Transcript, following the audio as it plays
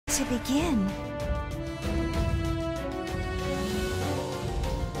to begin.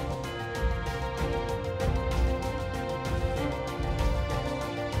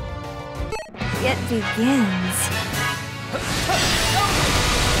 It begins.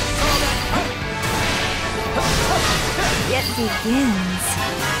 It begins.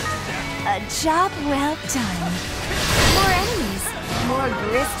 A job well done. More enemies, more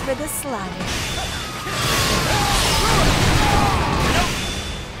grist for the slaughter.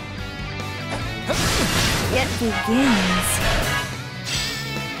 It begins.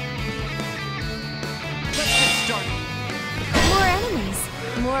 Let's get started. More enemies,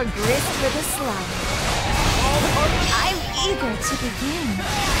 more grist for the slaughter. I'm eager to begin.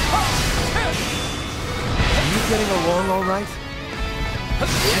 Are you getting along all right?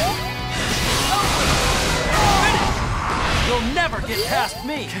 You'll never get past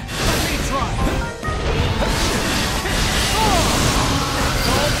me. Let me try.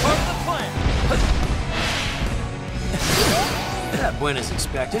 All part of the plan. That went as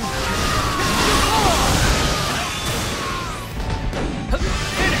expected.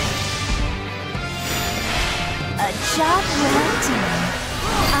 A job well done.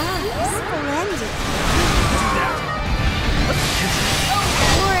 Splendid.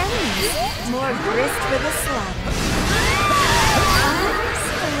 More enemies, more grist for the slaughter.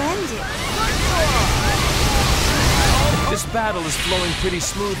 Splendid. This battle is flowing pretty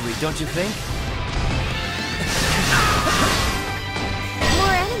smoothly, don't you think?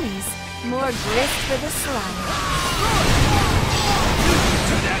 More enemies, more grist for the slaughter.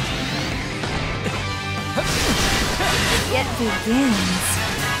 It begins.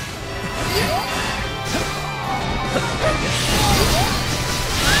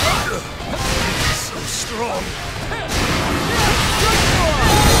 So strong.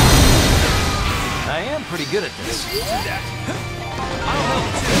 I am pretty good at this. I'll help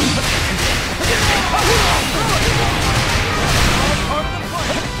too. All part of the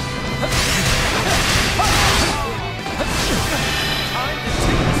plan. Time to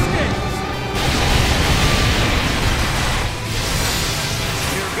take the scales.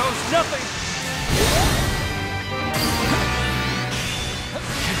 Here goes nothing.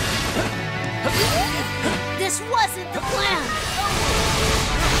 This wasn't the plan.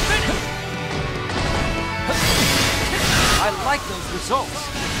 I like those results.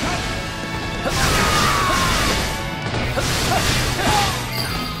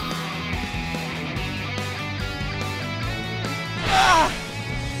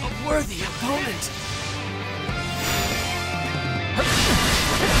 A worthy opponent.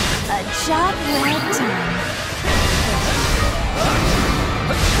 A job well done.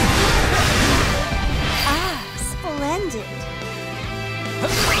 Splendid.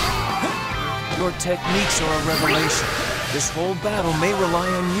 Your techniques are a revelation. This whole battle may rely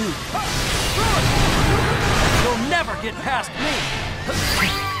on you. You'll never get past me.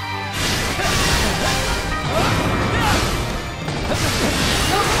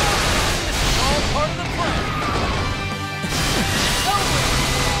 This is all part of the plan.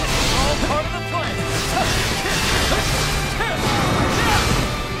 This is all part of the plan.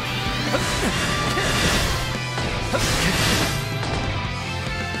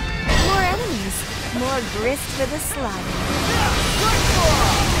 More enemies, more grist for the slaughter.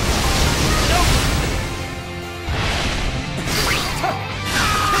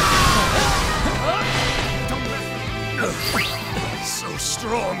 So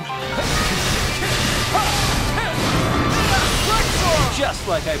strong. Just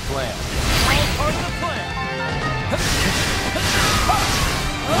like I planned. All part of the plan.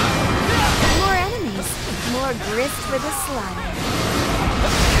 More enemies, more grist for the slaughter.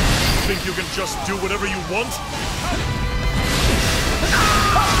 Think you can just do whatever you want?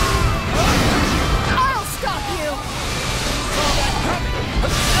 I'll stop you!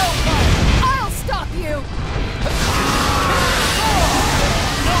 I'll stop you!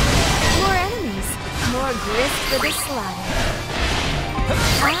 More enemies, more grist for the slaughter.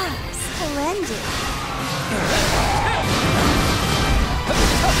 Splendid.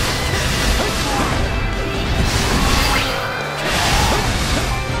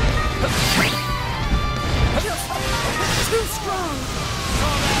 Too strong.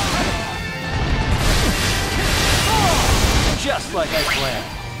 Just like I planned.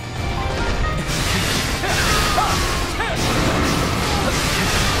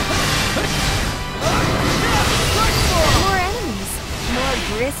 More enemies, more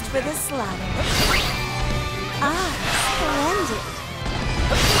grist for the slaughter. Splendid.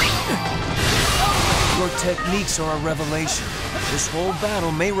 Your techniques are a revelation. This whole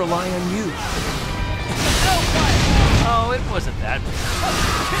battle may rely on you. Oh, it wasn't that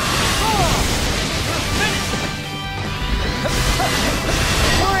bad.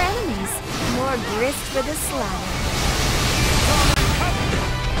 grist with a slather.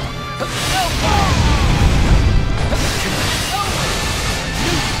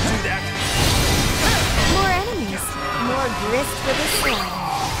 Do that. More enemies, more grist with a slather.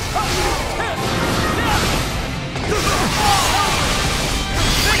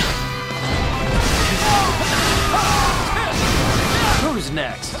 Who's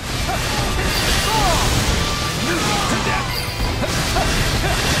next?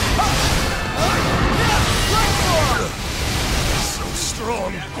 So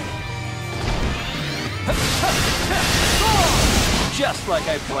strong. Just like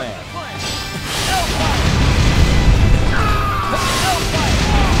I planned.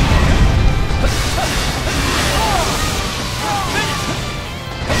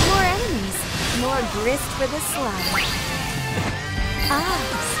 More enemies, more grist with a slather. Ah,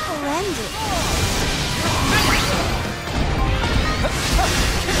 splendid.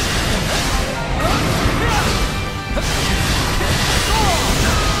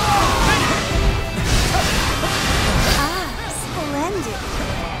 Splendid.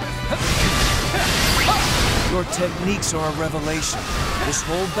 Your techniques are a revelation. This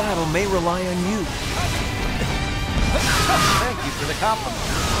whole battle may rely on you. Thank you for the compliment.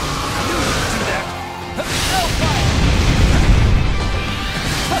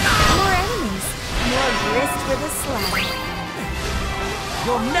 More enemies, more grist with a slather.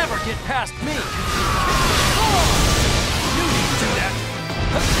 You'll never get past me. You need to do that.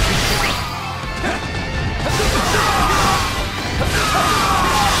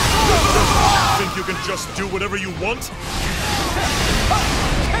 Think you can just do whatever you want?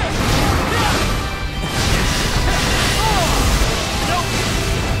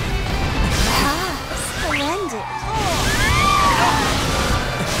 Splendid.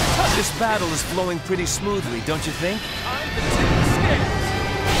 This battle is flowing pretty smoothly, don't you think?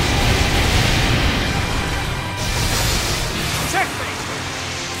 Checkmate!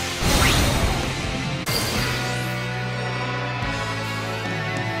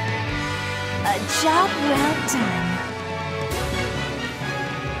 A job well done.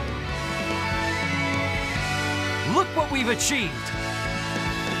 Look what we've achieved!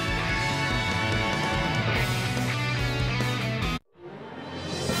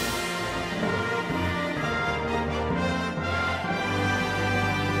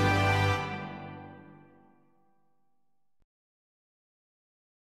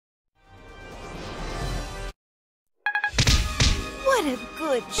 What a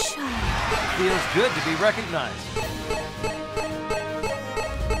good shot. Feels good to be recognized.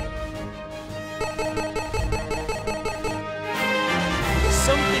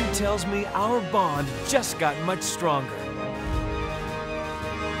 Something tells me our bond just got much stronger.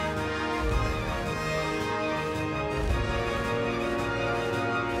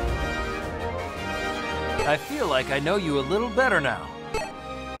 I feel like I know you a little better now.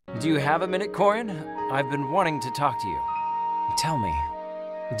 Do you have a minute, Corian? I've been wanting to talk to you. Tell me,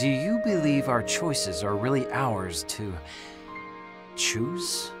 do you believe our choices are really ours to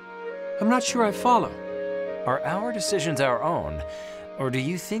choose? I'm not sure I follow. Are our decisions our own, or do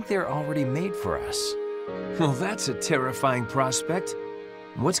you think they're already made for us? Well, that's a terrifying prospect.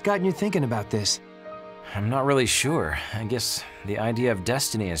 What's gotten you thinking about this? I'm not really sure. I guess the idea of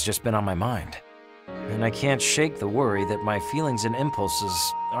destiny has just been on my mind. And I can't shake the worry that my feelings and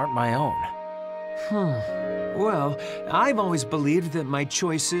impulses aren't my own. Well, I've always believed that my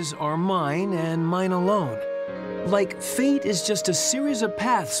choices are mine and mine alone. Like, fate is just a series of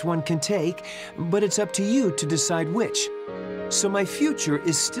paths one can take, but it's up to you to decide which. So my future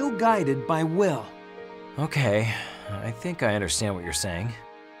is still guided by will. Okay, I think I understand what you're saying.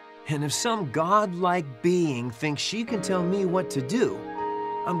 And if some godlike being thinks she can tell me what to do,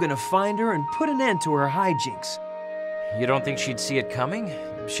 I'm gonna find her and put an end to her hijinks. You don't think she'd see it coming?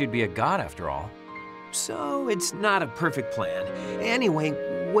 She'd be a god after all. So it's not a perfect plan. Anyway,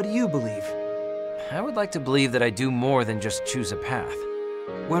 what do you believe? I would like to believe that I do more than just choose a path.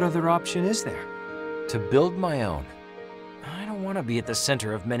 What other option is there? To build my own. I don't want to be at the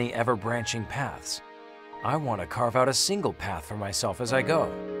center of many ever-branching paths. I want to carve out a single path for myself as I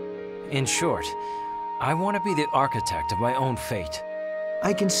go. In short, I want to be the architect of my own fate.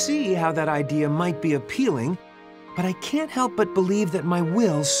 I can see how that idea might be appealing, but I can't help but believe that my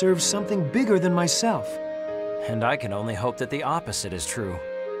will serves something bigger than myself. And I can only hope that the opposite is true.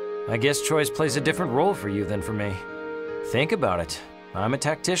 I guess choice plays a different role for you than for me. Think about it. I'm a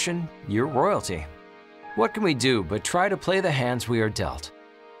tactician, you're royalty. What can we do but try to play the hands we are dealt?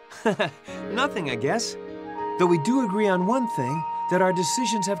 Nothing, I guess. Though we do agree on one thing, that our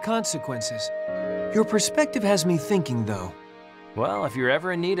decisions have consequences. Your perspective has me thinking, though. Well, if you're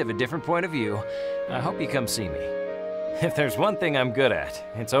ever in need of a different point of view, I hope you come see me. If there's one thing I'm good at,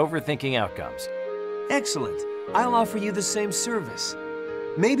 it's overthinking outcomes. Excellent. I'll offer you the same service.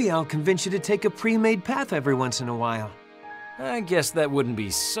 Maybe I'll convince you to take a pre-made path every once in a while. I guess that wouldn't be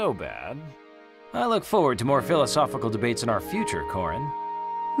so bad. I look forward to more philosophical debates in our future, Corin.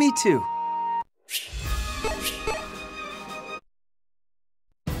 Me too.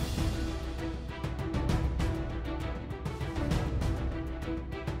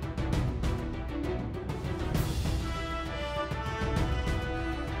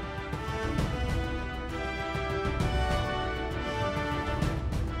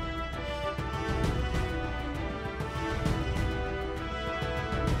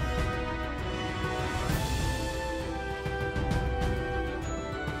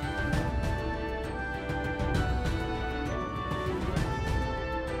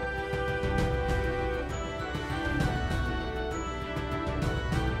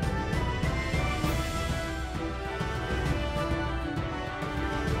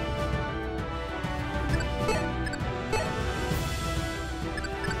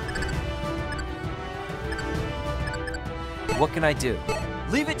 What can I do?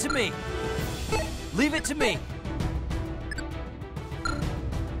 Leave it to me! Leave it to me!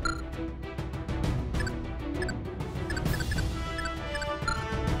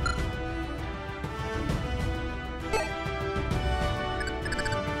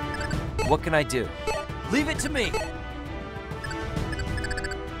 What can I do? Leave it to me!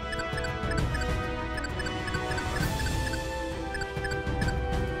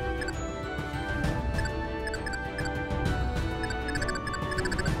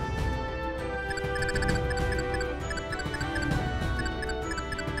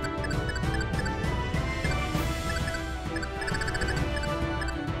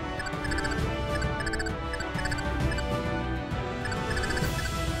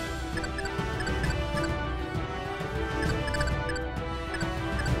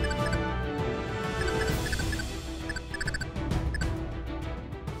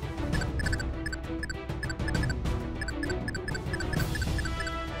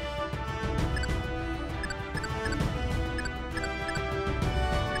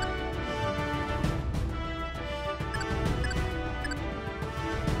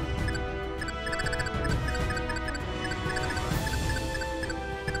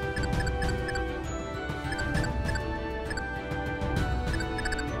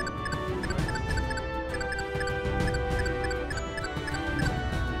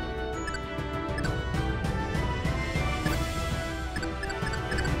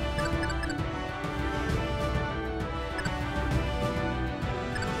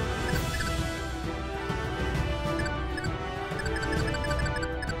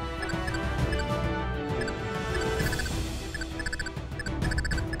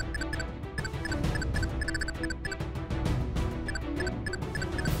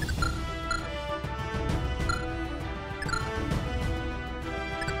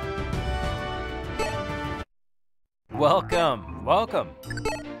 Welcome, welcome.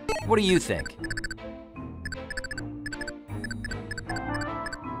 What do you think?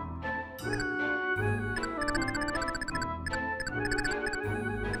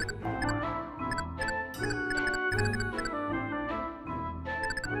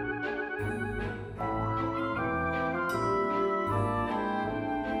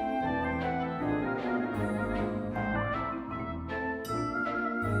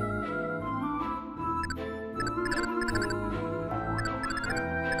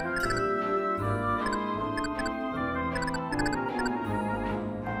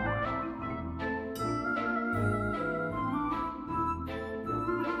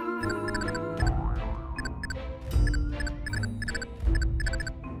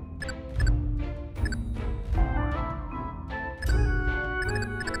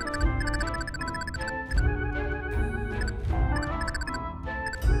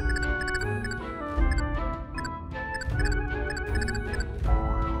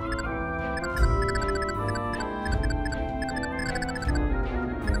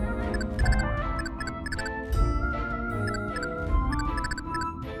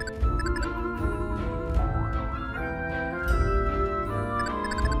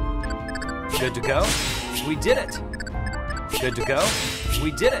 Good to go? We did it! Good to go? We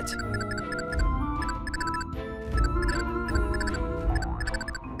did it!